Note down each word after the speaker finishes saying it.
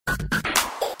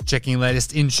Checking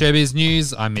latest in showbiz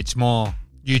news, I'm Mitch Moore.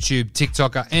 YouTube,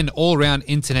 TikToker, and all-round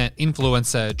internet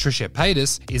influencer Trisha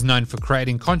Paytas is known for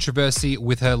creating controversy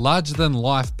with her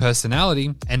larger-than-life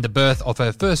personality, and the birth of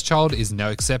her first child is no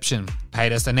exception.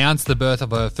 Paytas announced the birth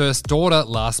of her first daughter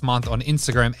last month on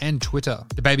Instagram and Twitter.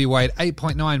 The baby weighed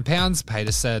 8.9 pounds,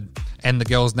 Paytas said, and the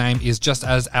girl's name is just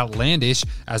as outlandish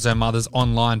as her mother's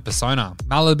online persona,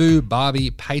 Malibu Barbie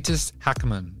Paytas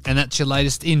Hackman. And that's your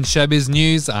latest in showbiz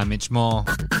news. I'm Mitch Moore.